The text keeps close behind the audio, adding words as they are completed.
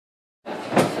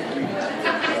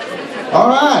All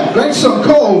right, great song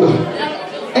called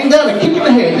Ain't That a Kick in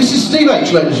the Head. This is Steve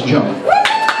H, ladies and gentlemen.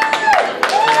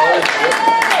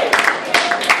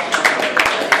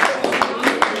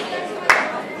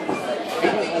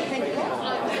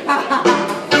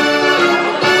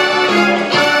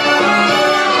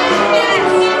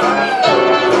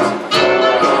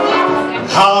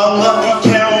 How lucky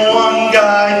can one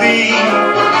guy be?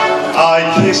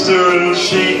 I kissed her and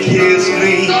she kissed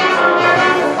me.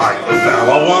 Like the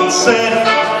fella once said,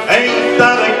 ain't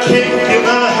that a kick in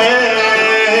the head?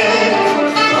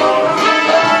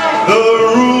 The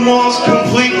room was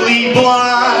completely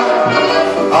black.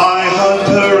 I hugged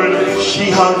her and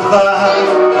she hugged back.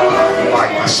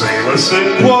 Like the sailor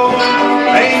said, quote,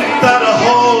 ain't that a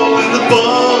hole in the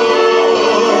boat?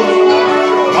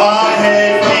 My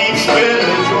head keeps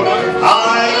spinning,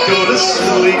 I go to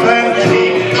sleep and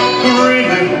keep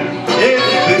grinning. If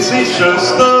this is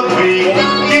just the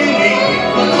beginning,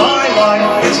 my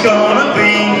life is gonna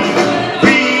be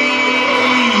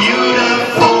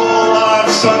beautiful like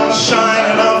sunshine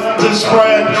enough to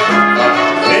spread.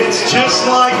 It's just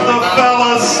like the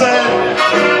fella said.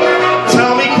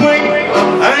 Tell me quick,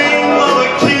 ain't another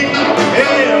kick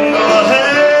in the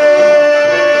head?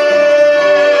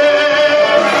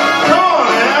 Come on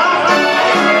now.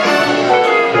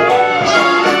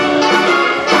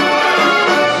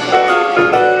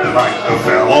 Like the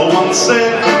fella once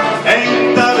said,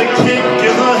 ain't that a kick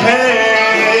in the head?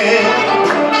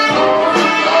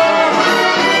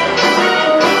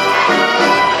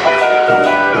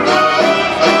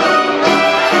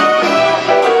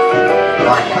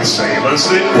 Like the sailor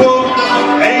said, quote,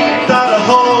 ain't